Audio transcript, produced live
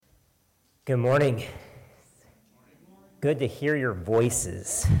Good morning. Good to hear your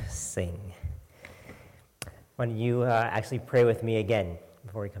voices sing. Why don't you actually pray with me again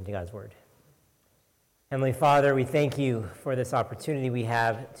before we come to God's Word? Heavenly Father, we thank you for this opportunity we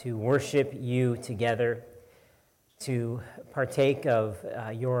have to worship you together, to partake of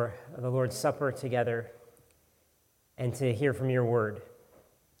the Lord's Supper together, and to hear from your Word.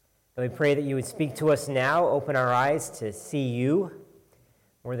 And we pray that you would speak to us now, open our eyes to see you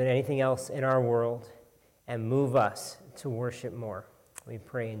more than anything else in our world, and move us to worship more. We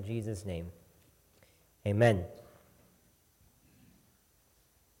pray in Jesus' name. Amen.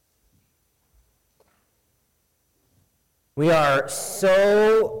 We are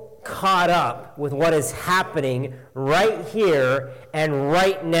so caught up with what is happening right here and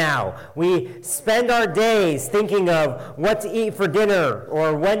right now. We spend our days thinking of what to eat for dinner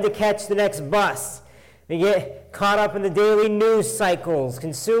or when to catch the next bus. We get caught up in the daily news cycles,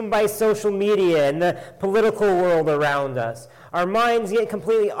 consumed by social media and the political world around us. Our minds get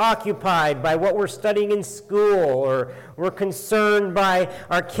completely occupied by what we're studying in school, or we're concerned by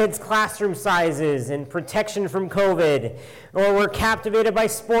our kids' classroom sizes and protection from COVID, or we're captivated by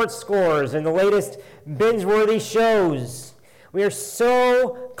sports scores and the latest binge-worthy shows. We are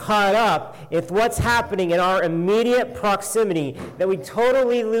so caught up with what's happening in our immediate proximity that we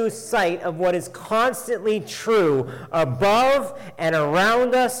totally lose sight of what is constantly true above and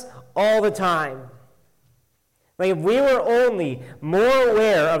around us all the time. Like if we were only more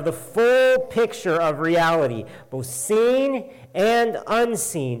aware of the full picture of reality, both seen and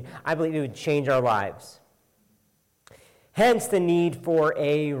unseen, I believe it would change our lives. Hence the need for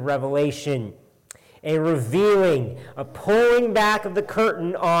a revelation. A revealing, a pulling back of the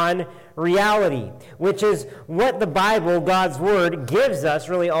curtain on reality, which is what the Bible, God's Word, gives us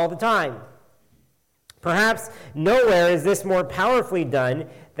really all the time. Perhaps nowhere is this more powerfully done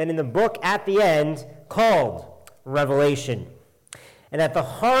than in the book at the end called Revelation. And at the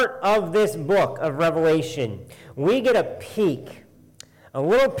heart of this book of Revelation, we get a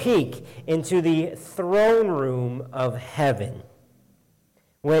little peek into the throne room of heaven,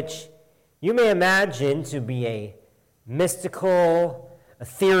 which you may imagine to be a mystical,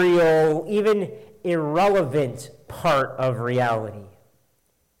 ethereal, even irrelevant part of reality.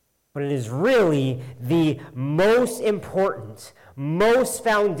 But it is really the most important, most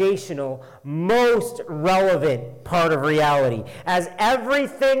foundational, most relevant part of reality, as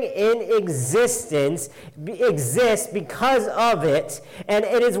everything in existence exists because of it, and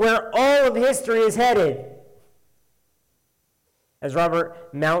it is where all of history is headed. As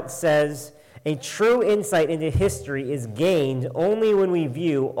Robert Mount says, a true insight into history is gained only when we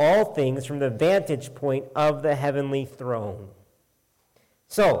view all things from the vantage point of the heavenly throne.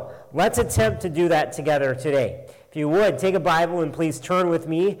 So, let's attempt to do that together today. If you would, take a Bible and please turn with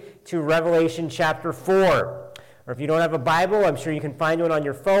me to Revelation chapter 4. Or if you don't have a Bible, I'm sure you can find one on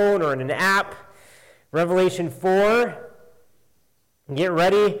your phone or in an app. Revelation 4. Get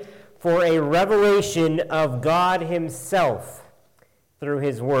ready for a revelation of God Himself through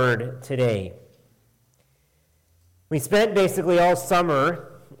His Word today. We spent basically all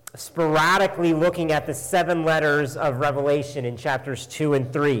summer sporadically looking at the 7 letters of Revelation in chapters 2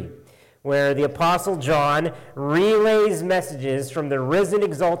 and 3, where the Apostle John relays messages from the risen,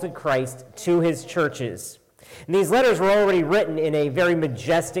 exalted Christ to his churches. And these letters were already written in a very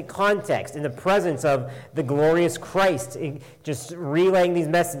majestic context, in the presence of the glorious Christ, just relaying these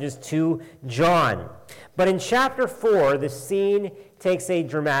messages to John. But in chapter 4, the scene takes a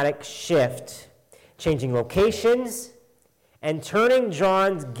dramatic shift, changing locations and turning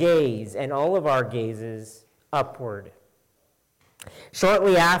John's gaze and all of our gazes upward.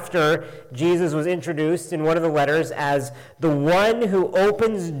 Shortly after, Jesus was introduced in one of the letters as the one who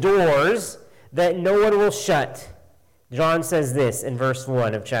opens doors that no one will shut. John says this in verse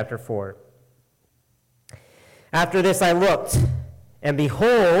 1 of chapter 4. After this I looked, and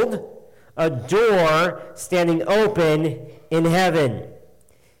behold, a door standing open in heaven.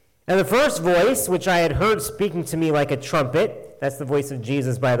 And the first voice, which I had heard speaking to me like a trumpet, that's the voice of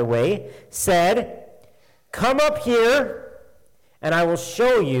Jesus, by the way, said, "Come up here, and I will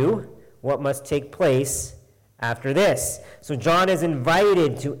show you what must take place after this." So John is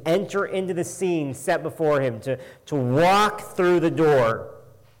invited to enter into the scene set before him, to walk through the door.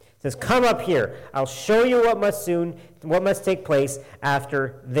 It says, "Come up here. I'll show you what must take place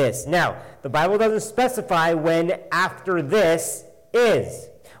after this." Now, the Bible doesn't specify when after this is.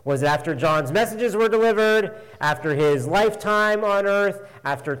 Was it after John's messages were delivered? After his lifetime on earth?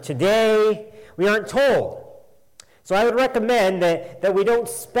 After today? We aren't told. So I would recommend that we don't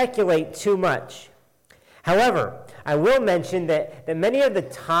speculate too much. However, I will mention that many of the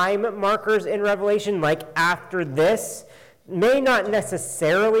time markers in Revelation, like after this, may not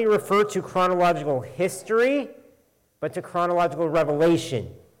necessarily refer to chronological history, but to chronological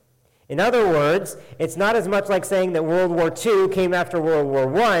revelation. In other words, it's not as much like saying that World War II came after World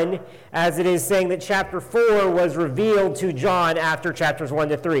War I as it is saying that chapter 4 was revealed to John after chapters 1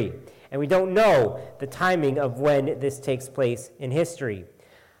 to 3. And we don't know the timing of when this takes place in history.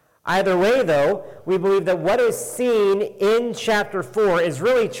 Either way, though, we believe that what is seen in chapter 4 is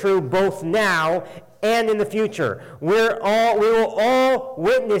really true both now and in the future. We will all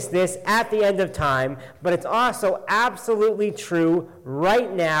witness this at the end of time, but it's also absolutely true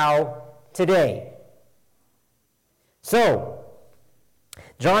right now, today. So,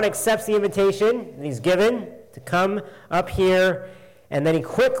 John accepts the invitation that he's given to come up here, and then he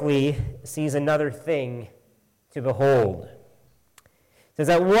quickly sees another thing to behold. It says,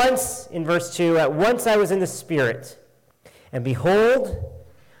 at once, in verse 2, at once I was in the Spirit, and behold,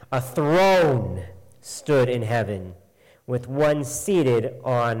 a throne stood in heaven, with one seated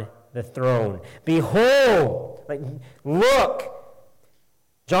on the throne. Behold, look.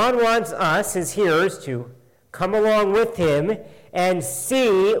 John wants us, his hearers, to come along with him and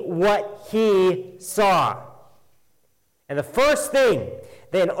see what he saw. And the first thing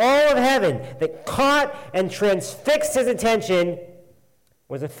that in all of heaven that caught and transfixed his attention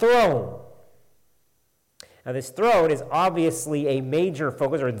was a throne. Now, this throne is obviously a major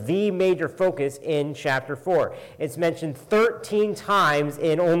focus, or the major focus in chapter 4. It's mentioned 13 times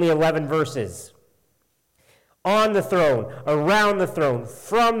in only 11 verses. On the throne, around the throne,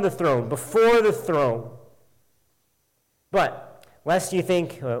 from the throne, before the throne. But, lest you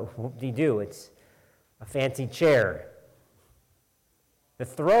think, whoop-de-doo, it's a fancy chair. The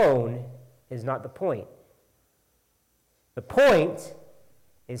throne is not the point. The point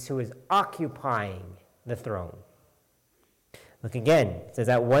is who is occupying the throne. Look again. It says,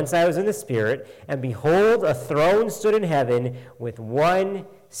 at once I was in the Spirit, and behold, a throne stood in heaven with one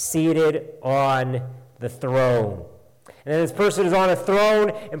seated on the throne. And then this person is on a throne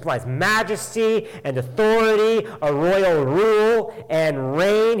implies majesty and authority, a royal rule and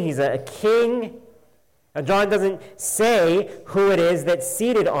reign. He's a king. Now, John doesn't say who it is that's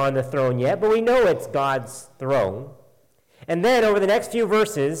seated on the throne yet, but we know it's God's throne. And then over the next few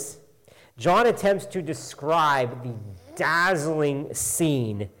verses, John attempts to describe the dazzling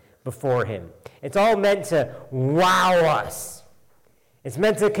scene before him. It's all meant to wow us. It's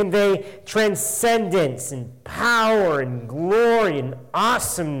meant to convey transcendence and power and glory and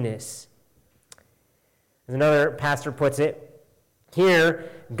awesomeness. As another pastor puts it, here,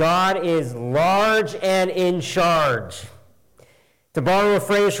 God is large and in charge. To borrow a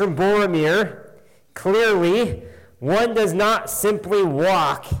phrase from Boromir, clearly, one does not simply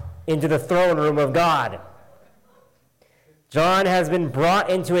walk into the throne room of God. John has been brought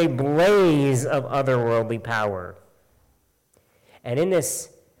into a blaze of otherworldly power. And in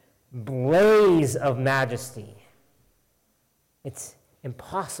this blaze of majesty, it's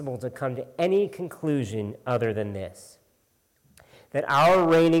impossible to come to any conclusion other than this: that our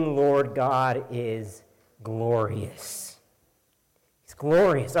reigning Lord God is glorious. He's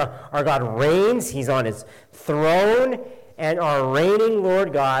glorious. Our God reigns. He's on his throne. And our reigning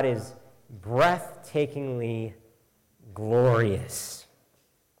Lord God is breathtakingly glorious.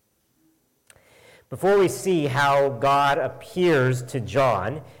 Before we see how God appears to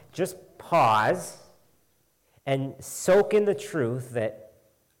John, just pause and soak in the truth that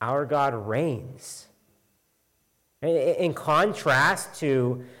our God reigns. In contrast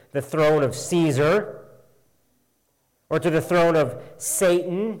to the throne of Caesar, or to the throne of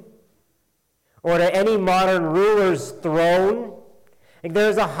Satan, or to any modern ruler's throne,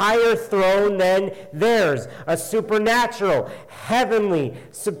 there's a higher throne than theirs, a supernatural, heavenly,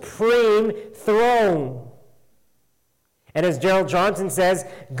 supreme throne. And as Gerald Johnson says,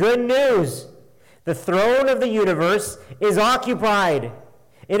 good news, the throne of the universe is occupied.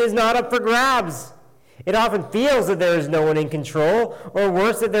 It is not up for grabs. It often feels that there is no one in control, or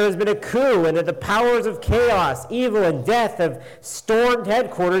worse, that there has been a coup and that the powers of chaos, evil, and death have stormed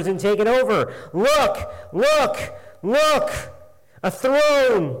headquarters and taken over. Look, look, look! A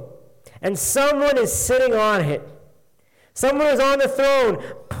throne, and someone is sitting on it. Someone is on the throne,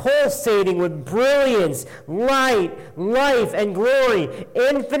 pulsating with brilliance, light, life, and glory,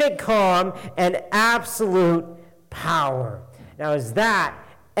 infinite calm, and absolute power. Now, is that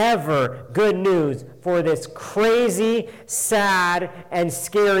ever good news for this crazy, sad, and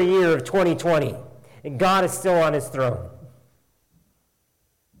scary year of 2020? And God is still on his throne.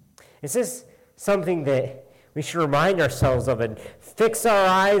 Is this something that we should remind ourselves of and fix our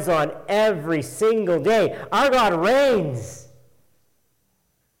eyes on every single day. Our God reigns.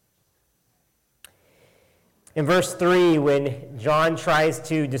 In verse 3, when John tries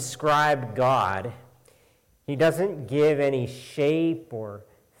to describe God, he doesn't give any shape or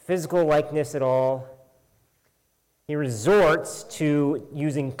physical likeness at all. He resorts to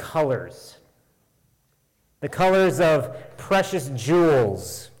using colors. The colors of precious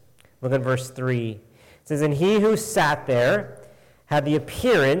jewels. Look at verse 3. It says, "And he who sat there had the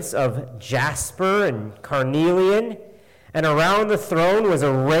appearance of jasper and carnelian, and around the throne was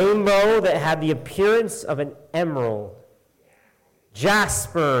a rainbow that had the appearance of an emerald."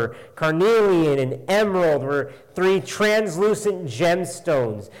 Jasper, carnelian, and emerald were three translucent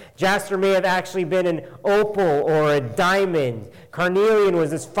gemstones. Jasper may have actually been an opal or a diamond. Carnelian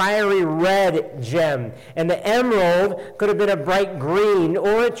was this fiery red gem. And the emerald could have been a bright green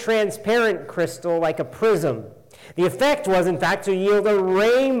or a transparent crystal like a prism. The effect was, in fact, to yield a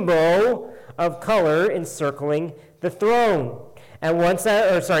rainbow of color encircling the throne. And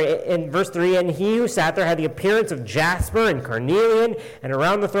in verse 3, "And he who sat there had the appearance of jasper and carnelian, and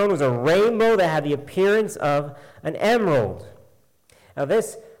around the throne was a rainbow that had the appearance of an emerald." Now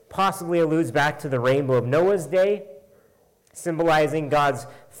this possibly alludes back to the rainbow of Noah's day, symbolizing God's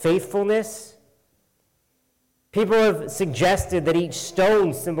faithfulness. People have suggested that each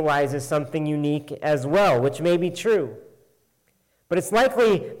stone symbolizes something unique as well, which may be true. But it's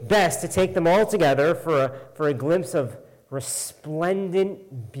likely best to take them all together for a glimpse of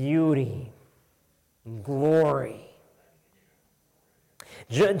resplendent beauty and glory.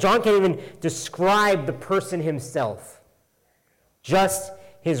 John can't even describe the person himself, just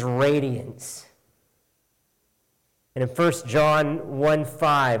his radiance. And in 1 John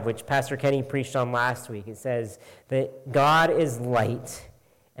 1:5, which Pastor Kenny preached on last week, it says that God is light,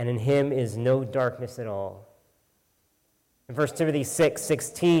 and in him is no darkness at all. In 1 Timothy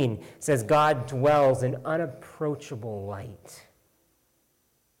 6:16, it says God dwells in unapproachable light.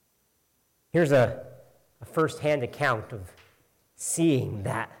 Here's a first-hand account of seeing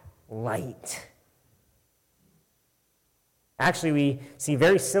that light. Actually, we see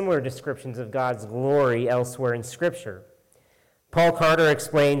very similar descriptions of God's glory elsewhere in Scripture. Paul Carter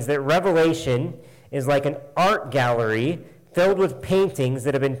explains that Revelation is like an art gallery filled with paintings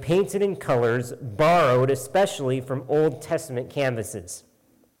that have been painted in colors borrowed especially from Old Testament canvases.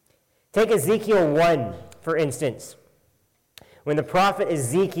 Take Ezekiel 1, for instance. When the prophet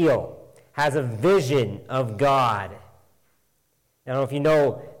Ezekiel has a vision of God. I don't know if you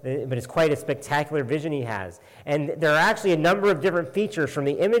know, but it's quite a spectacular vision he has. And there are actually a number of different features from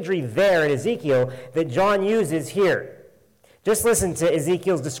the imagery there in Ezekiel that John uses here. Just listen to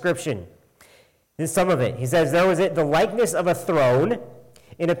Ezekiel's description. This is some of it. He says, "There was the likeness of a throne,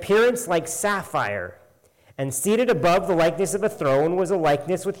 in appearance like sapphire, and seated above the likeness of a throne was a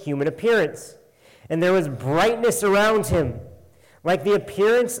likeness with human appearance. And there was brightness around him, like the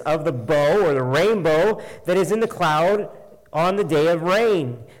appearance of the bow or the rainbow that is in the cloud on the day of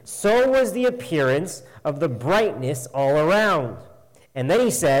rain. So was the appearance of the brightness all around." And then he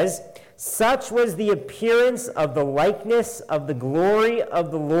says, "Such was the appearance of the likeness of the glory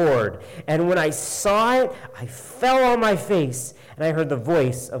of the Lord. And when I saw it, I fell on my face, and I heard the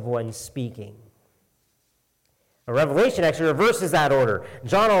voice of one speaking." A Revelation actually reverses that order.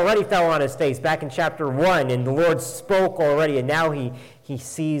 John already fell on his face back in chapter 1, and the Lord spoke already, and now he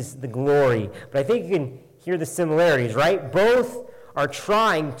sees the glory. But I think you can hear the similarities, right? Both are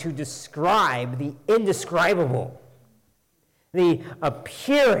trying to describe the indescribable, the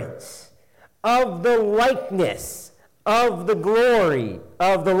appearance of the likeness of the glory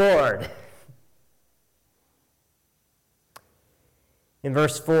of the Lord. In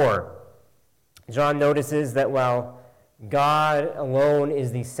verse 4, John notices that while God alone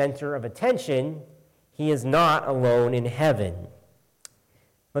is the center of attention, he is not alone in heaven.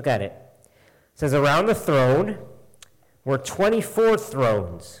 Look at it. It says, "Around the throne were 24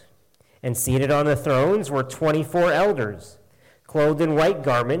 thrones, and seated on the thrones were 24 elders, clothed in white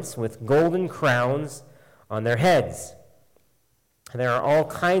garments with golden crowns on their heads." There are all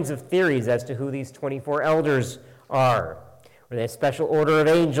kinds of theories as to who these 24 elders are. Are they a special order of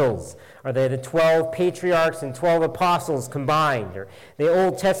angels? Are they the 12 patriarchs and 12 apostles combined? Are they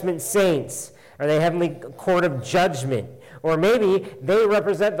Old Testament saints? Are they heavenly court of judgment? Or maybe they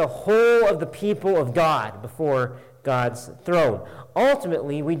represent the whole of the people of God before God's throne.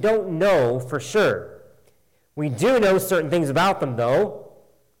 Ultimately, we don't know for sure. We do know certain things about them, though.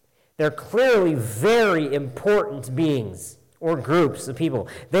 They're clearly very important beings or groups of people.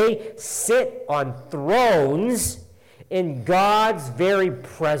 They sit on thrones in God's very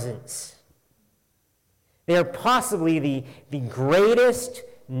presence. They are possibly the greatest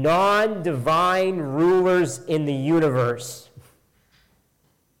non-divine rulers in the universe.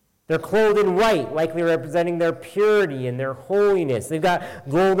 They're clothed in white, likely representing their purity and their holiness. They've got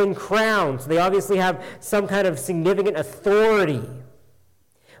golden crowns. They obviously have some kind of significant authority.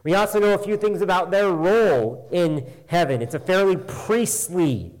 We also know a few things about their role in heaven. It's a fairly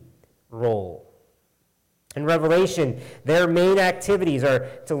priestly role. In Revelation, their main activities are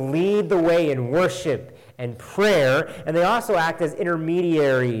to lead the way in worship and prayer, and they also act as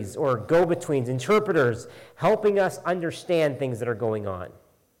intermediaries or go-betweens, interpreters, helping us understand things that are going on.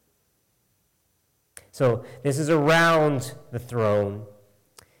 So this is around the throne.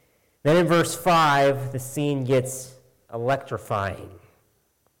 Then in verse 5, the scene gets electrifying.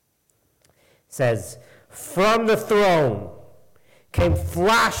 It says, "From the throne came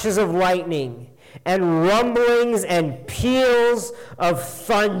flashes of lightning and rumblings and peals of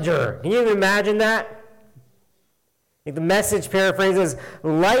thunder." Can you even imagine that? I think the Message paraphrases,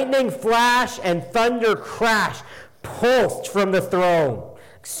 "Lightning flash and thunder crash pulsed from the throne."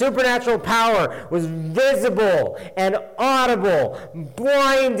 Supernatural power was visible and audible,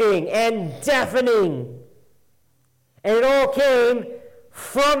 blinding and deafening. And it all came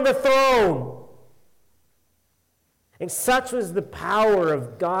from the throne. And such was the power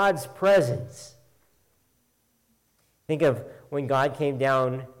of God's presence. Think of when God came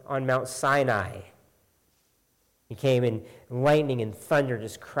down on Mount Sinai. He came in lightning and thunder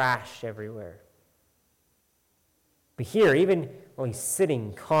just crashed everywhere. But here, even while he's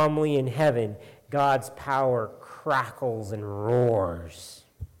sitting calmly in heaven, God's power crackles and roars.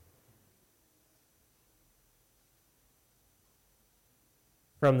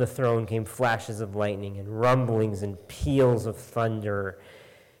 From the throne came flashes of lightning and rumblings and peals of thunder.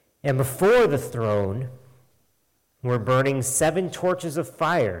 And before the throne were burning 7 torches of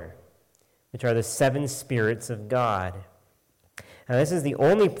fire, which are the 7 spirits of God. Now, this is the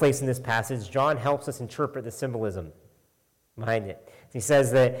only place in this passage John helps us interpret the symbolism behind it. He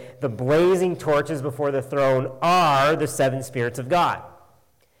says that the blazing torches before the throne are the 7 spirits of God.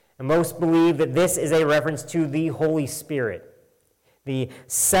 And most believe that this is a reference to the Holy Spirit, the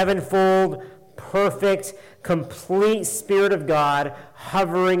 7-fold, perfect, complete Spirit of God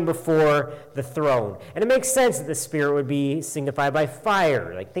hovering before the throne. And it makes sense that the Spirit would be signified by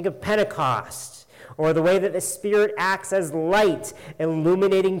fire. Like, think of Pentecost, or the way that the Spirit acts as light,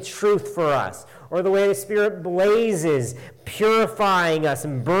 illuminating truth for us, or the way the Spirit blazes, purifying us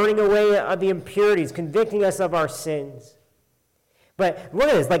and burning away the impurities, convicting us of our sins. But look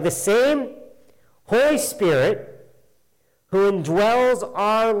at this, like the same Holy Spirit who indwells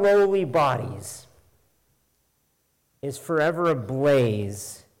our lowly bodies is forever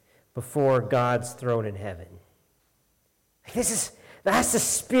ablaze before God's throne in heaven. That's the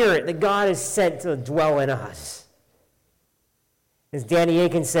Spirit that God has sent to dwell in us. As Danny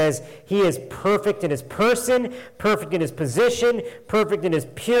Aiken says, he is perfect in his person, perfect in his position, perfect in his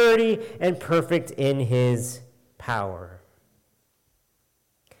purity, and perfect in his power.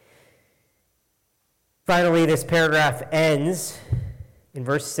 Finally, this paragraph ends in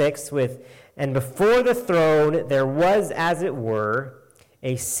verse 6 with, "And before the throne there was, as it were,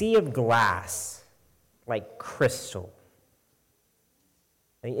 a sea of glass, like crystal."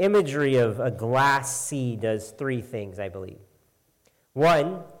 The imagery of a glass sea does 3 things, I believe.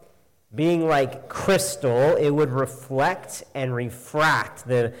 1, being like crystal, it would reflect and refract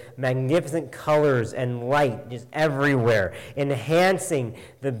the magnificent colors and light just everywhere, enhancing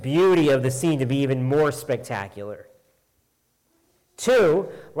the beauty of the scene to be even more spectacular. 2,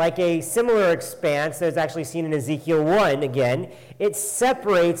 like a similar expanse that is actually seen in Ezekiel 1 again, it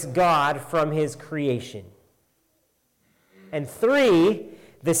separates God from his creation. And 3,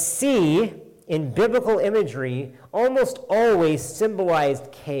 the sea, in biblical imagery, almost always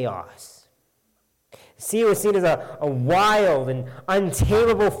symbolized chaos. The sea was seen as a wild and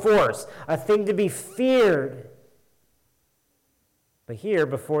untamable force, a thing to be feared. But here,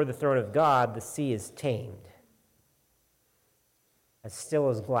 before the throne of God, the sea is tamed, as still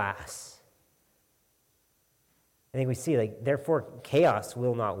as glass. I think we see, therefore, chaos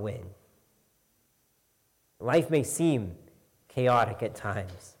will not win. Life may seem chaotic at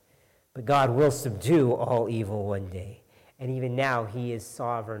times, but God will subdue all evil one day. And even now, he is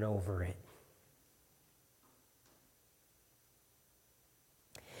sovereign over it.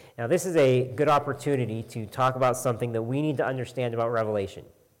 Now, this is a good opportunity to talk about something that we need to understand about Revelation,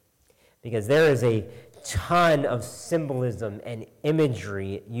 because there is a ton of symbolism and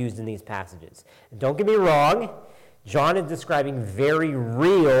imagery used in these passages. And don't get me wrong, John is describing very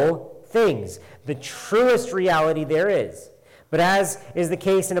real things, the truest reality there is. But as is the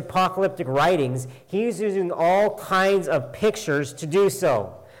case in apocalyptic writings, he's using all kinds of pictures to do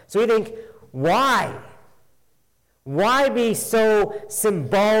so. So we think, why? Why be so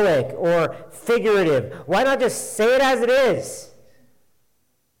symbolic or figurative? Why not just say it as it is?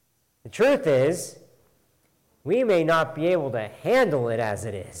 The truth is, we may not be able to handle it as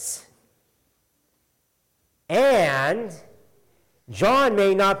it is. And John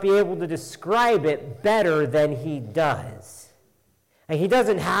may not be able to describe it better than he does. And he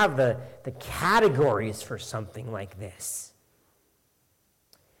doesn't have the categories for something like this.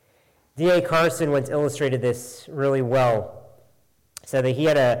 D.A. Carson once illustrated this really well. Said that he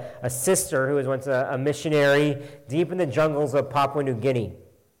had a sister who was once a missionary deep in the jungles of Papua New Guinea,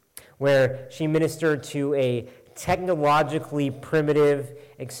 where she ministered to a technologically primitive,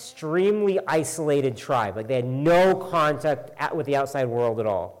 extremely isolated tribe. Like they had no contact with the outside world at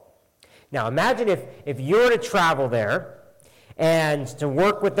all. Now imagine if you were to travel there and to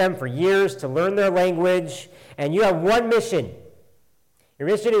work with them for years, to learn their language, and you have one mission. Your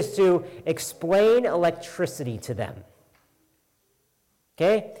mission is to explain electricity to them.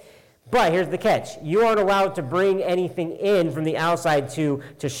 Okay? But here's the catch. You aren't allowed to bring anything in from the outside to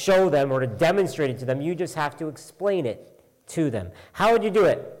show them or to demonstrate it to them. You just have to explain it to them. How would you do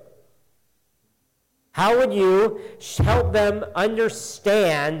it? How would you help them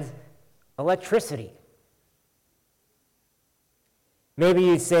understand electricity? Maybe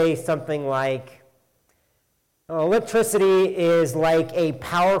you'd say something like, electricity is like a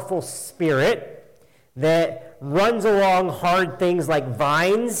powerful spirit that runs along hard things like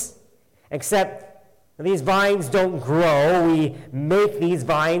vines, except these vines don't grow. We make these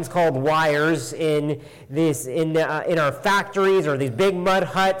vines called wires in our factories or these big mud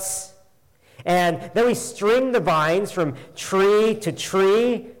huts. And then we string the vines from tree to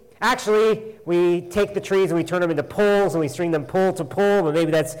tree. Actually, we take the trees and we turn them into poles and we string them pole to pole, but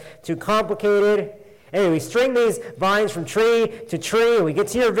maybe that's too complicated. Anyway, we string these vines from tree to tree, and we get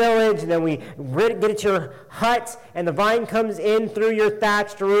to your village, and then we get it to your hut, and the vine comes in through your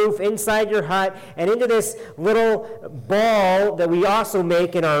thatched roof, inside your hut, and into this little ball that we also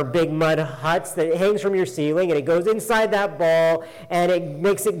make in our big mud huts that hangs from your ceiling, and it goes inside that ball, and it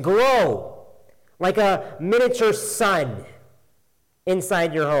makes it glow like a miniature sun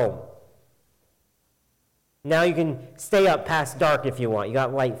inside your home. Now you can stay up past dark if you want. You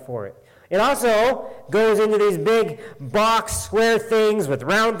got light for it. It also goes into these big box square things with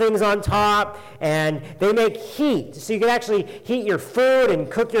round things on top, and they make heat. So you can actually heat your food and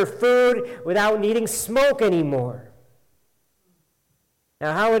cook your food without needing smoke anymore.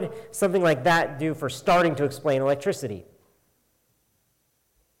 Now, how would something like that do for starting to explain electricity?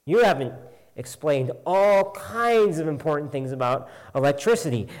 You haven't explained all kinds of important things about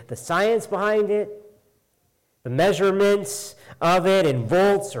electricity. The science behind it, the measurements of it in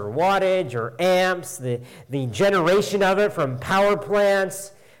volts or wattage or amps, the generation of it from power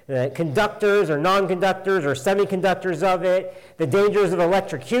plants, the conductors or non-conductors or semiconductors of it, the dangers of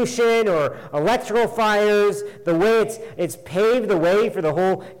electrocution or electrical fires, the way it's paved the way for the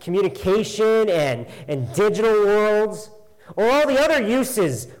whole communication and digital worlds, or all the other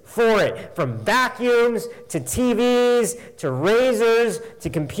uses for it, from vacuums to TVs to razors to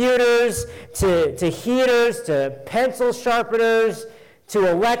computers to heaters to pencil sharpeners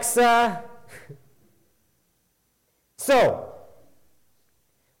to Alexa. So,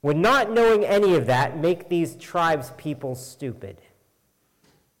 would not knowing any of that make these tribes people stupid?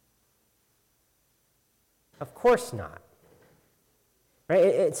 Of course not. Right?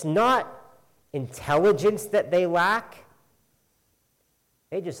 It's not intelligence that they lack.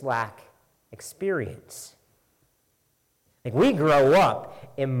 They just lack experience. Like we grow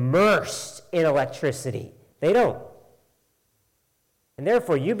up immersed in electricity. They don't. And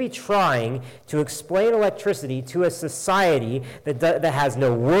therefore, you be trying to explain electricity to a society that has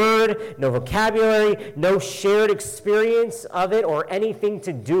no word, no vocabulary, no shared experience of it or anything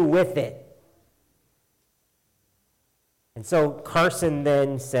to do with it. And so Carson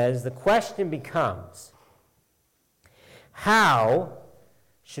then says, the question becomes, how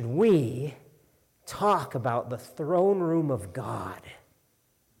should we talk about the throne room of God?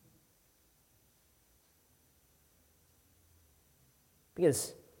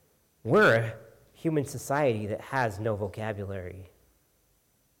 Because we're a human society that has no vocabulary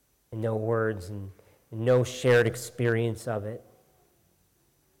and no words and no shared experience of it.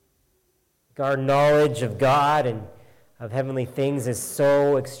 Our knowledge of God and of heavenly things is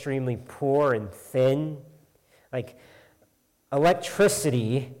so extremely poor and thin. Like,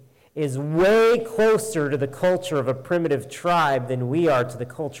 electricity is way closer to the culture of a primitive tribe than we are to the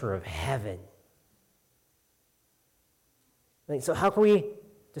culture of heaven. So how can we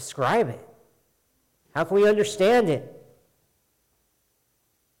describe it? How can we understand it?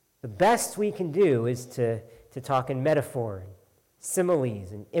 The best we can do is to talk in metaphor, and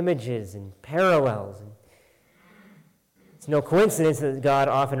similes, and images, and parallels. And it's no coincidence that God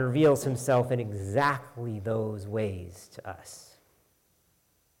often reveals himself in exactly those ways to us.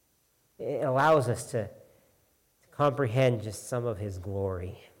 It allows us to comprehend just some of his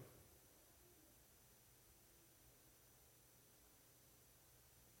glory.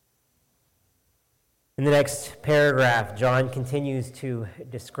 In the next paragraph, John continues to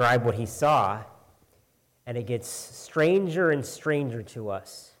describe what he saw, and it gets stranger and stranger to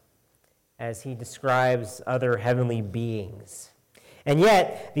us as he describes other heavenly beings. And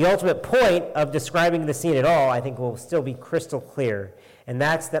yet, the ultimate point of describing the scene at all, I think, will still be crystal clear, and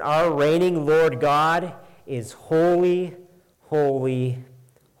that's that our reigning Lord God is holy, holy,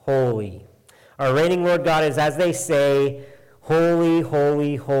 holy. Our reigning Lord God is, as they say, holy,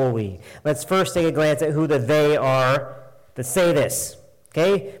 holy, holy. Let's first take a glance at who the they are that say this.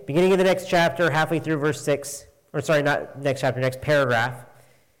 Okay? Beginning of the next chapter, halfway through verse 6, or sorry, not next chapter, next paragraph,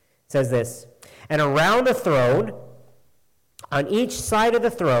 it says this, "And around the throne, on each side of the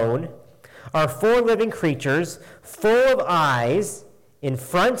throne, are 4 living creatures full of eyes in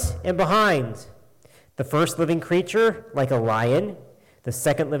front and behind. The first living creature like a lion, the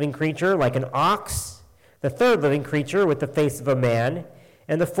second living creature like an ox, the third living creature with the face of a man,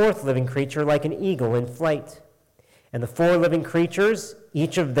 and the fourth living creature like an eagle in flight. And the 4 living creatures,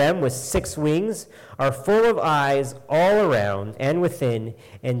 each of them with 6 wings, are full of eyes all around and within,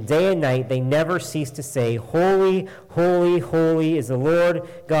 and day and night they never cease to say, Holy, holy, holy is the Lord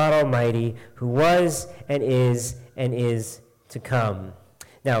God Almighty, who was and is to come."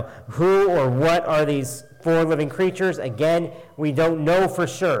 Now, who or what are these 4 living creatures? Again, we don't know for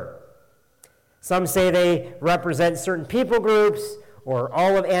sure. Some say they represent certain people groups or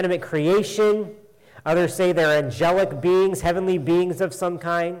all of animate creation. Others say they're angelic beings, heavenly beings of some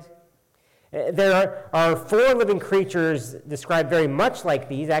kind. There are 4 living creatures described very much like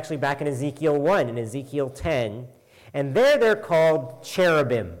these, actually back in Ezekiel 1 and Ezekiel 10. And there they're called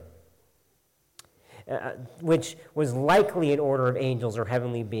cherubim, which was likely an order of angels or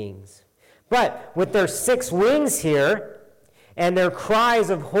heavenly beings. But with their 6 wings here, and their cries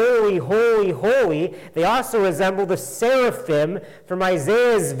of holy, holy, holy, they also resemble the seraphim from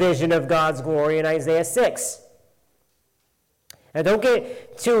Isaiah's vision of God's glory in Isaiah 6. Now, don't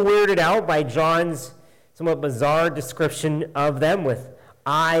get too weirded out by John's somewhat bizarre description of them with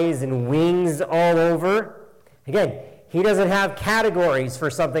eyes and wings all over. Again, he doesn't have categories for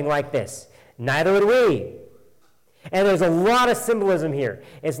something like this. Neither would we. And there's a lot of symbolism here.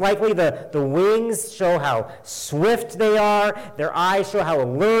 It's likely the wings show how swift they are. Their eyes show how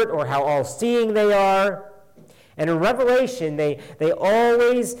alert or how all-seeing they are. And in Revelation, they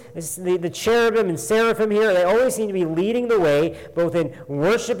always, the cherubim and seraphim here, they always seem to be leading the way, both in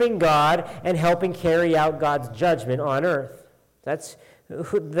worshiping God and helping carry out God's judgment on earth. That's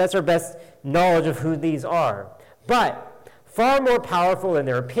our best knowledge of who these are. But far more powerful than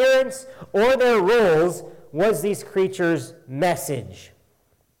their appearance or their roles was these creatures' message,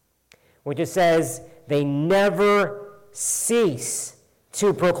 which it says they never cease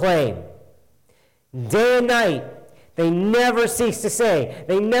to proclaim. Day and night, they never cease to say.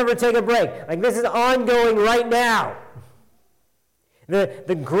 They never take a break. Like, this is ongoing right now.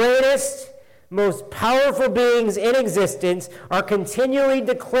 The greatest, most powerful beings in existence are continually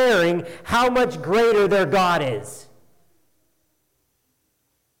declaring how much greater their God is.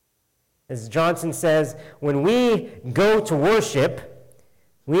 As Johnson says, when we go to worship,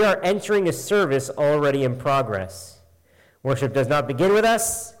 we are entering a service already in progress. Worship does not begin with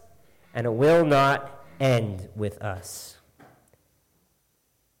us, and it will not end with us.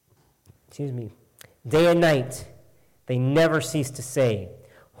 Excuse me. Day and night, they never cease to say,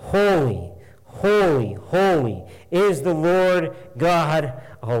 Holy, holy, holy is the Lord God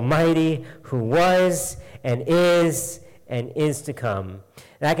Almighty, who was and is to come.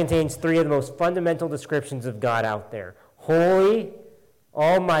 That contains 3 of the most fundamental descriptions of God out there: holy,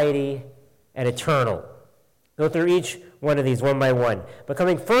 almighty, and eternal. Go through each one of these one by one. But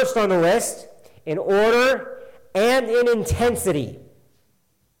coming first on the list, in order and in intensity,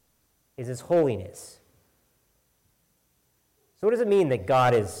 is his holiness. So what does it mean that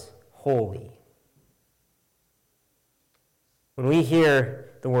God is holy? When we hear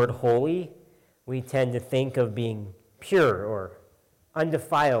the word holy, we tend to think of being pure or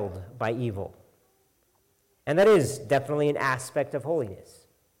undefiled by evil. And that is definitely an aspect of holiness.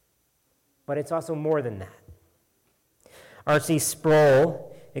 But it's also more than that. R.C.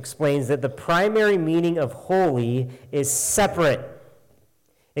 Sproul explains that the primary meaning of holy is separate.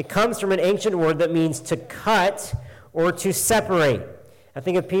 It comes from an ancient word that means to cut or to separate. I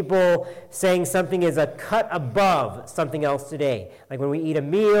think of people saying something is a cut above something else today. Like when we eat a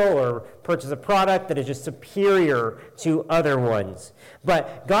meal or purchase a product that is just superior to other ones.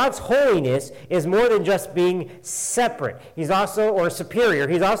 But God's holiness is more than just being separate. He's also, or superior,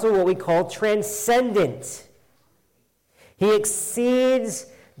 he's also what we call transcendent. He exceeds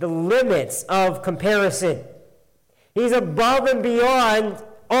the limits of comparison. He's above and beyond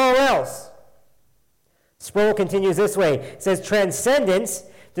all else. Sproul continues this way. It says, transcendence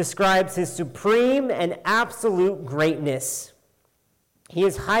describes his supreme and absolute greatness. He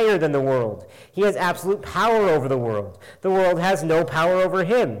is higher than the world. He has absolute power over the world. The world has no power over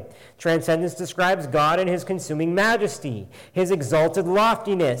him. Transcendence describes God and his consuming majesty, his exalted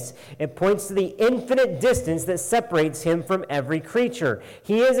loftiness. It points to the infinite distance that separates him from every creature.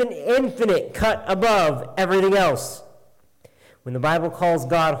 He is an infinite cut above everything else. When the Bible calls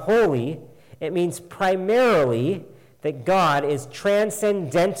God holy, it means primarily that God is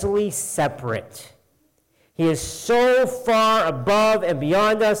transcendentally separate. He is so far above and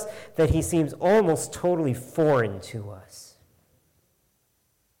beyond us that he seems almost totally foreign to us.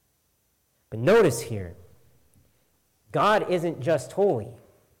 But notice here, God isn't just holy.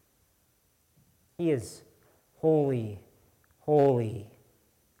 He is holy, holy,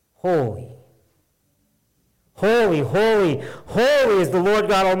 holy. Holy, holy, holy is the Lord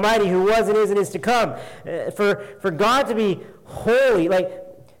God Almighty who was and is to come. For God to be holy, like,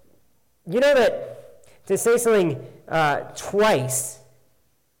 you know that to say something twice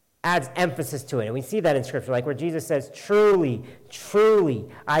adds emphasis to it. And we see that in Scripture, like where Jesus says, truly, truly,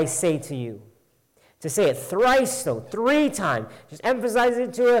 I say to you. To say it thrice, though, 3 times, just emphasizes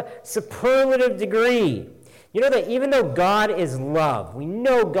it to a superlative degree. You know that even though God is love, we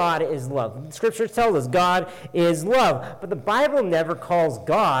know God is love. Scripture tells us God is love. But the Bible never calls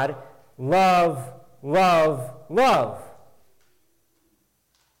God love, love, love.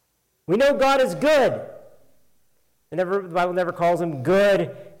 We know God is good. The Bible never calls him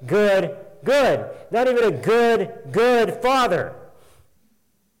good, good, good. Not even a good, good Father.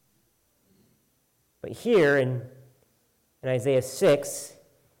 But here in Isaiah 6,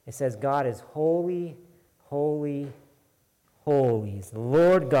 it says God is holy, holy, holy is the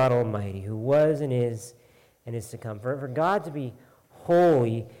Lord God Almighty, who was and is to come. For God to be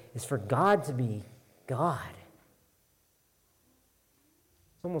holy is for God to be God.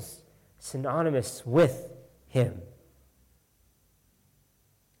 It's almost synonymous with him.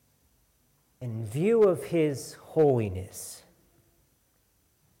 In view of his holiness,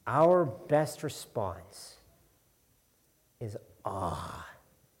 our best response is awe.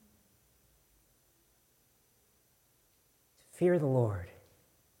 Fear the Lord.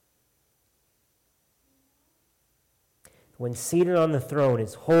 When seated on the throne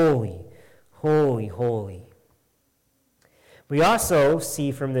is holy, holy, holy. We also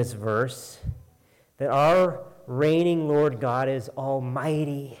see from this verse that our reigning Lord God is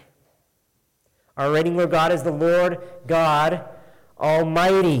almighty. Our reigning Lord God is the Lord God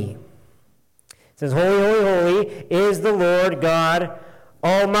Almighty. It says, holy, holy, holy is the Lord God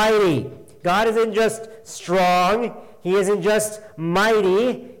Almighty. God isn't just strong. He isn't just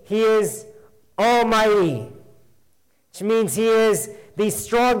mighty, he is almighty, which means he is the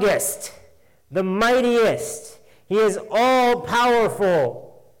strongest, the mightiest. He is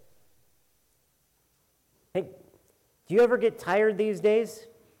all-powerful. Hey, do you ever get tired these days?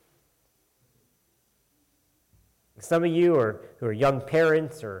 Some of you who are young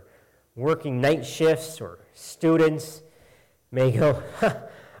parents or working night shifts or students may go,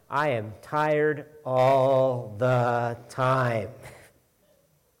 I am tired all the time.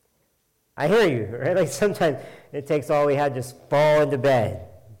 I hear you, right? Like sometimes it takes all we had to just fall into bed.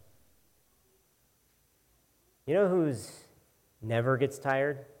 You know who's never gets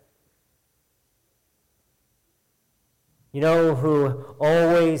tired? You know who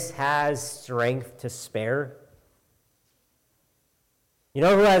always has strength to spare? You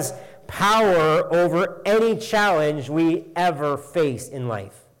know who has power over any challenge we ever face in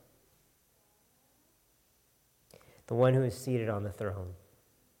life? The one who is seated on the throne.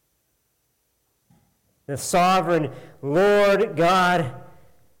 The sovereign Lord God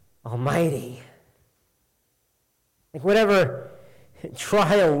Almighty. Like whatever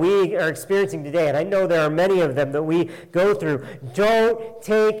trial we are experiencing today, and I know there are many of them that we go through, don't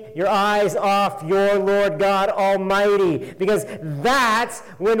take your eyes off your Lord God Almighty, because that's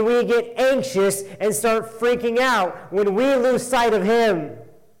when we get anxious and start freaking out, when we lose sight of him.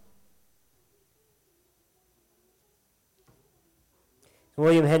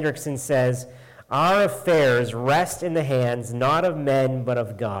 William Hendrickson says, "Our affairs rest in the hands not of men but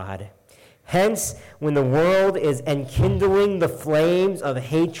of God. Hence, when the world is enkindling the flames of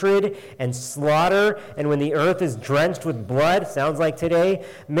hatred and slaughter, and when the earth is drenched with blood," sounds like today,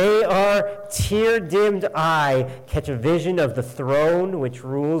 "may our tear-dimmed eye catch a vision of the throne which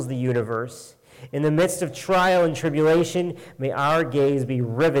rules the universe. In the midst of trial and tribulation, may our gaze be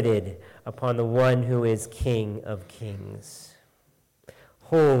riveted upon the one who is King of kings.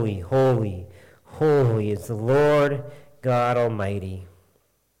 Holy, holy, holy is the Lord God Almighty,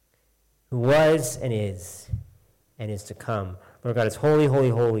 who was and is to come." Lord God is holy, holy,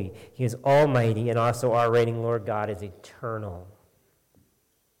 holy. He is almighty, and also our reigning Lord God is eternal.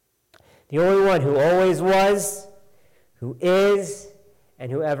 The only one who always was, who is,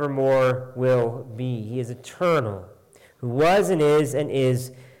 and who evermore will be. He is eternal, who was and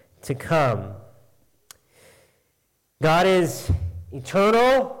is to come. God is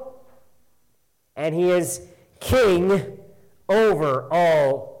eternal, and he is king over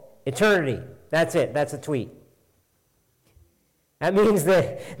all eternity. That's it. That's a tweet. That means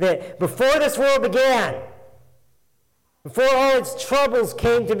that before this world began, before all its troubles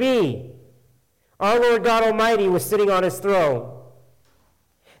came to be, our Lord God Almighty was sitting on his throne.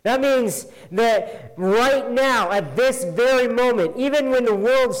 That means that right now, at this very moment, even when the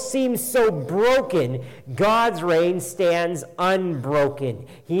world seems so broken, God's reign stands unbroken.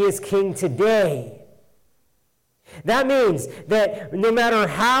 He is king today. That means that no matter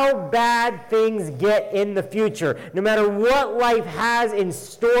how bad things get in the future, no matter what life has in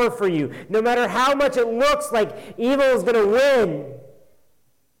store for you, no matter how much it looks like evil is going to win,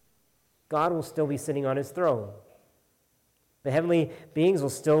 God will still be sitting on his throne. The heavenly beings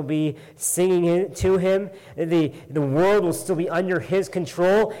will still be singing to him. The world will still be under his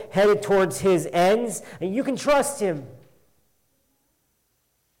control, headed towards his ends, and you can trust him.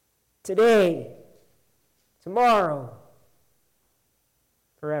 Today, tomorrow,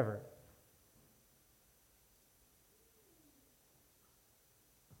 forever.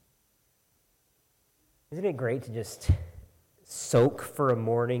 Isn't it great to just soak for a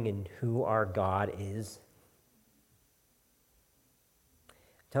morning in who our God is?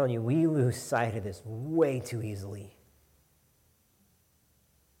 I'm telling you, we lose sight of this way too easily.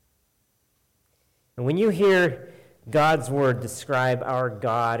 And when you hear God's word describe our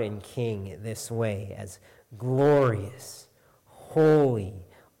God and King this way, as glorious, holy,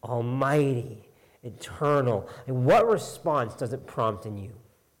 almighty, eternal, and what response does it prompt in you?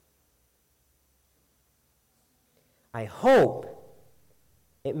 I hope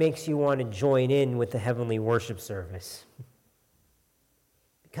it makes you want to join in with the heavenly worship service.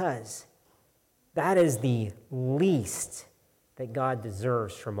 Because that is the least that God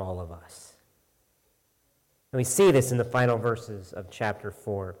deserves from all of us. And we see this in the final verses of chapter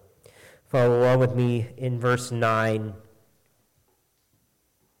 4. Follow along with me in verse 9.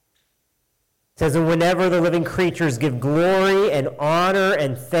 It says, "And whenever the living creatures give glory and honor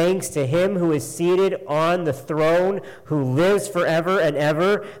and thanks to him who is seated on the throne, who lives forever and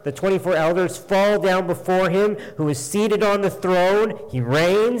ever, the 24 elders fall down before him who is seated on the throne," he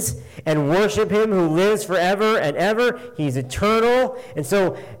reigns, "and worship him who lives forever and ever." He's eternal. And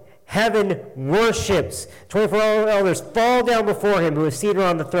so heaven worships. 24 elders fall down before him who is seated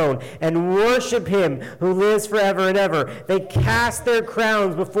on the throne and worship him who lives forever and ever. They cast their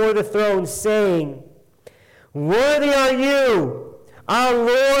crowns before the throne, saying, "Worthy are you, our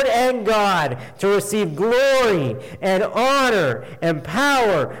Lord and God, to receive glory and honor and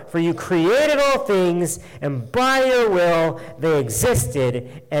power, for you created all things, and by your will they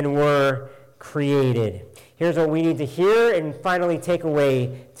existed and were created." Here's what we need to hear and finally take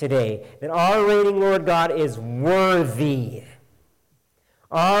away today, that our reigning Lord God is worthy.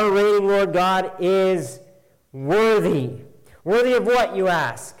 Our reigning Lord God is worthy. Worthy of what, you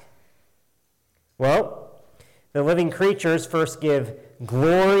ask? Well, the living creatures first give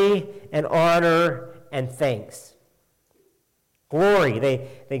glory and honor and thanks. Glory,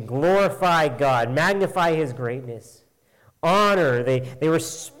 they glorify God, magnify his greatness. Honor, they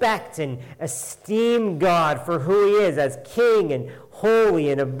respect and esteem God for who he is as king and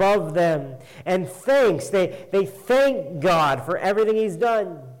holy and above them. And thanks, they thank God for everything he's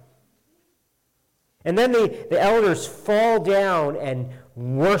done. And then the elders fall down and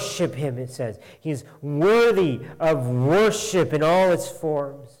worship him, it says. He's worthy of worship in all its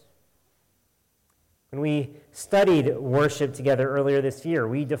forms. When we studied worship together earlier this year,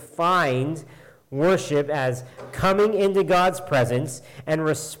 we defined worship as coming into God's presence and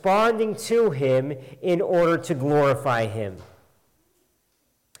responding to him in order to glorify him.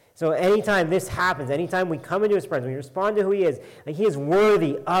 So anytime this happens, anytime we come into his presence, we respond to who he is, like he is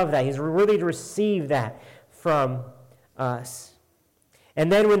worthy of that. He's worthy to receive that from us.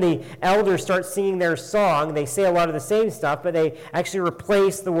 And then when the elders start singing their song, they say a lot of the same stuff, but they actually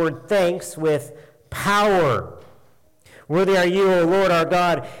replace the word thanks with power. Worthy are you, O Lord our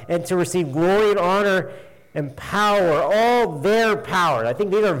God, and to receive glory and honor and power, all their power. I think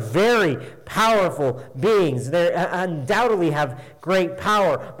these are very powerful beings. They undoubtedly have great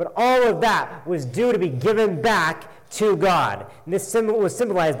power, but all of that was due to be given back to God. And this was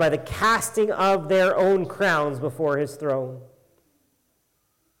symbolized by the casting of their own crowns before his throne.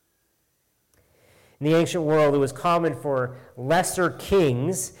 In the ancient world, it was common for lesser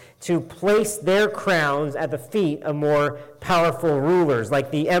kings to place their crowns at the feet of more powerful rulers, like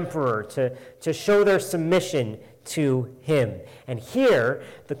the emperor, to show their submission to him. And here,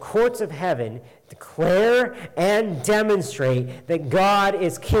 the courts of heaven declare and demonstrate that God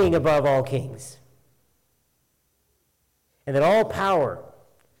is king above all kings, and that all power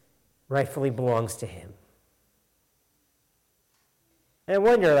rightfully belongs to him. And I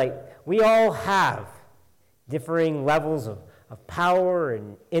wonder, we all have differing levels of power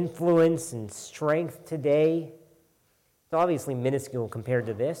and influence and strength today. It's obviously minuscule compared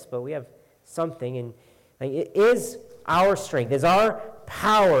to this, but we have something. And it is our strength, is our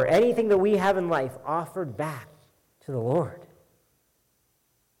power, anything that we have in life, offered back to the Lord.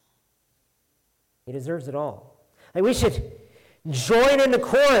 He deserves it all. We should join in the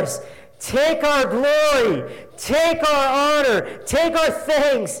chorus. Take our glory, take our honor, take our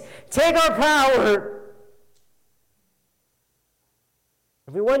thanks, take our power.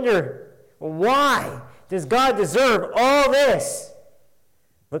 If we wonder, why does God deserve all this?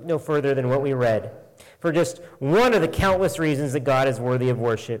 Look no further than what we read. For just one of the countless reasons that God is worthy of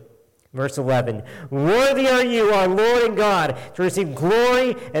worship. Verse 11, worthy are you, our Lord and God, to receive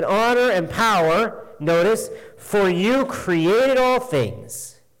glory and honor and power. Notice, for you created all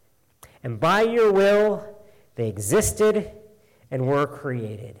things, and by your will they existed and were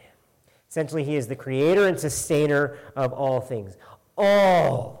created. Essentially, he is the creator and sustainer of all things.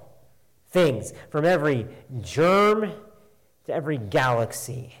 All things, from every germ to every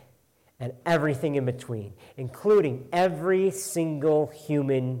galaxy and everything in between, including every single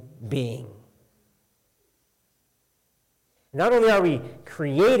human being. Not only are we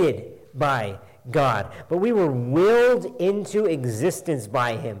created by God, but we were willed into existence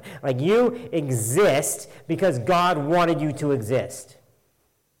by him. You exist because God wanted you to exist.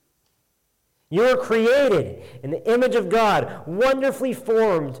 You are created in the image of God, wonderfully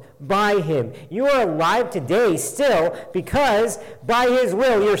formed by him. You are alive today still because by his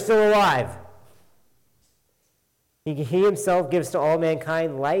will you're still alive. He himself gives to all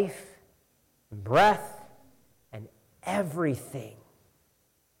mankind life, breath, and everything.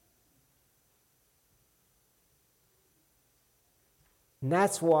 And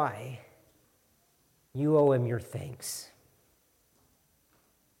that's why you owe him your thanks.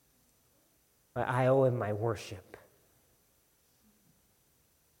 I owe him my worship.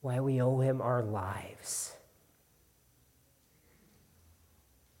 Why we owe him our lives.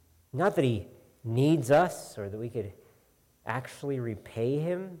 Not that he needs us or that we could actually repay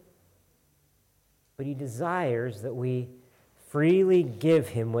him, but he desires that we freely give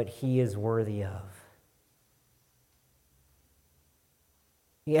him what he is worthy of.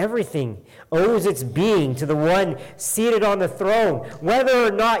 Everything owes its being to the one seated on the throne. Whether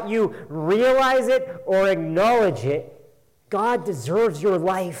or not you realize it or acknowledge it, God deserves your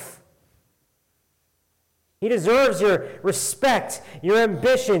life. He deserves your respect, your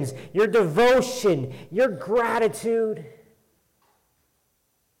ambitions, your devotion, your gratitude.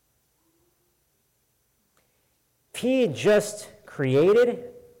 If he had just created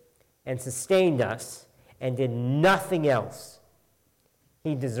and sustained us and did nothing else,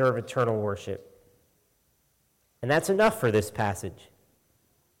 he'd deserve eternal worship. And that's enough for this passage.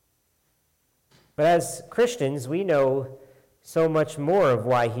 But as Christians, we know so much more of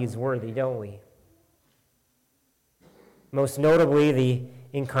why he's worthy, don't we? Most notably, the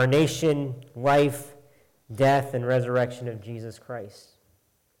incarnation, life, death, and resurrection of Jesus Christ,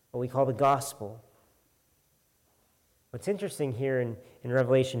 what we call the gospel. What's interesting here in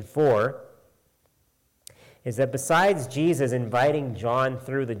Revelation 4 is that besides Jesus inviting John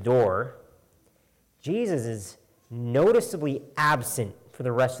through the door, Jesus is noticeably absent for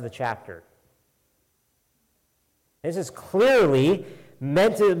the rest of the chapter. This is clearly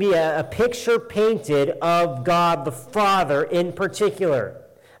meant to be a picture painted of God the Father in particular.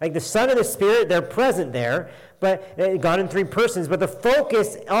 The Son and the Spirit, they're present there, but God in three persons, but the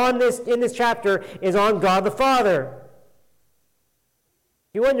focus in this chapter is on God the Father.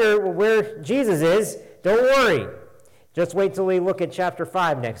 You wonder where Jesus is, don't worry. Just wait till we look at chapter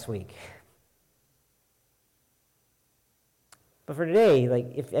 5 next week. But for today,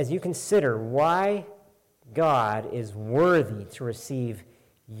 as you consider why God is worthy to receive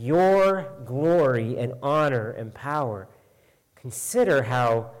your glory and honor and power, consider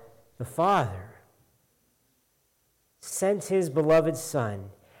how the Father sent his beloved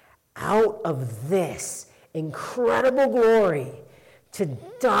Son out of this incredible glory to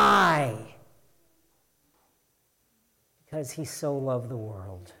die because he so loved the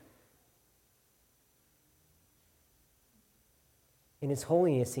world. In his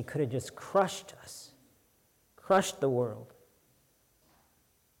holiness, he could have just crushed us, crushed the world.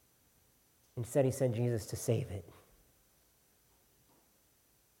 Instead, he sent Jesus to save it.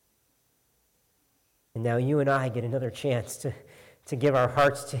 And now you and I get another chance to give our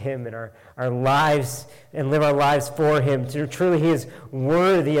hearts to him and our lives and live our lives for him. Truly, he is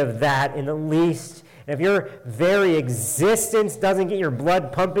worthy of that in the least. And if your very existence doesn't get your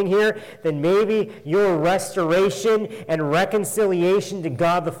blood pumping here, then maybe your restoration and reconciliation to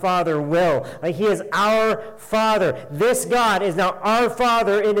God the Father will. Like he is our Father. This God is now our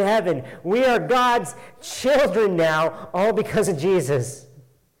Father in heaven. We are God's children now, all because of Jesus.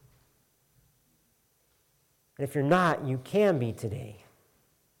 And if you're not, you can be today.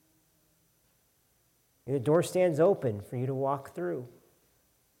 The door stands open for you to walk through.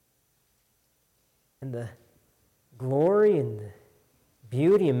 And the glory and the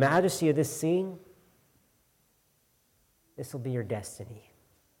beauty and majesty of this scene, this will be your destiny.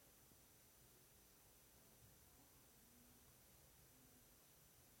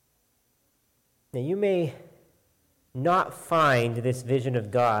 Now, you may not find this vision of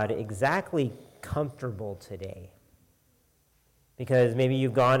God exactly comfortable today, because maybe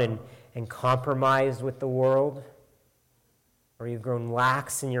you've gone and compromised with the world, or you've grown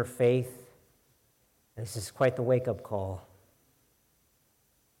lax in your faith. This is quite the wake-up call.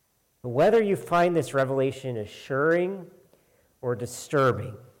 But whether you find this revelation assuring or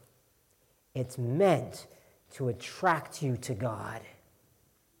disturbing, it's meant to attract you to God.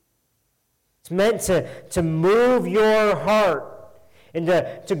 It's meant to move your heart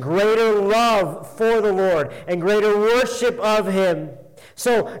into greater love for the Lord and greater worship of him.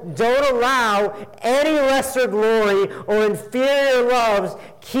 So don't allow any lesser glory or inferior loves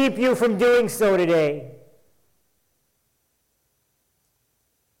keep you from doing so today.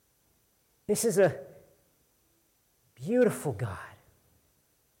 This is a beautiful God,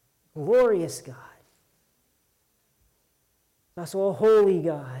 glorious God, also a holy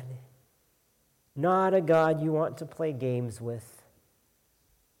God, not a God you want to play games with,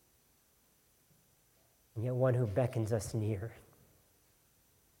 and yet one who beckons us near.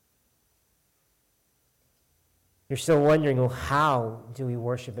 You're still wondering, well, how do we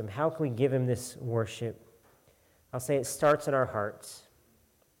worship him? How can we give him this worship? I'll say it starts in our hearts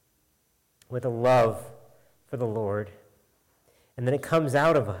with a love for the Lord. And then it comes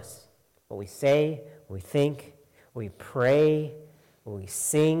out of us. What we say, what we think, what we pray, what we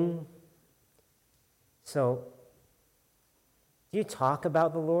sing. So, do you talk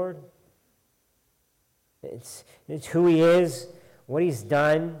about the Lord? It's who he is, what he's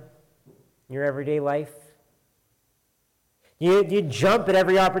done in your everyday life. You jump at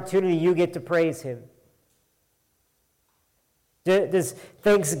every opportunity you get to praise him. Does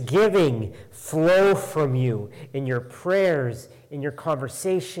thanksgiving flow from you in your prayers, in your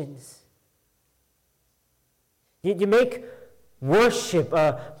conversations? You make worship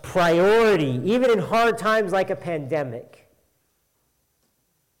a priority, even in hard times like a pandemic.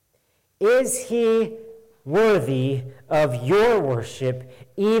 Is he worthy of your worship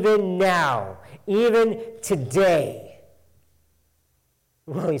even now, even today?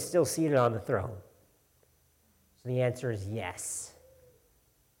 Well, he's still seated on the throne. So the answer is yes.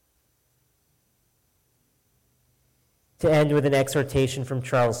 To end with an exhortation from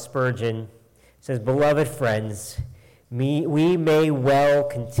Charles Spurgeon, it says, "Beloved friends, we may well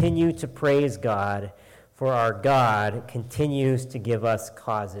continue to praise God, for our God continues to give us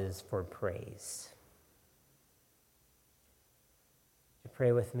causes for praise." Would you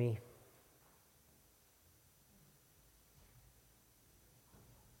pray with me?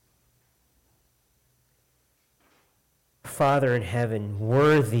 Father in heaven,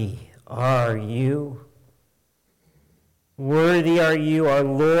 worthy are you. Worthy are you, our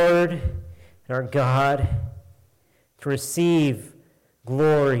Lord and our God, to receive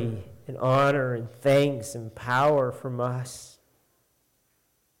glory and honor and thanks and power from us.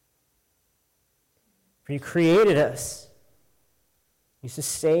 For you created us. You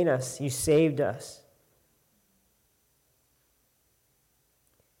sustain us. You saved us.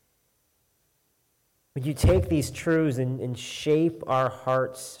 Would you take these truths and shape our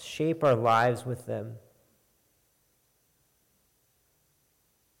hearts, shape our lives with them?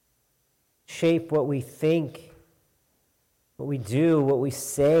 Shape what we think, what we do, what we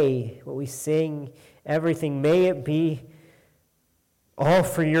say, what we sing, everything. May it be all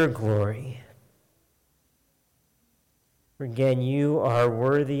for your glory. For again, you are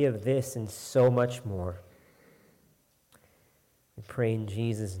worthy of this and so much more. We pray in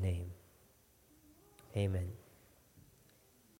Jesus' name. Amen.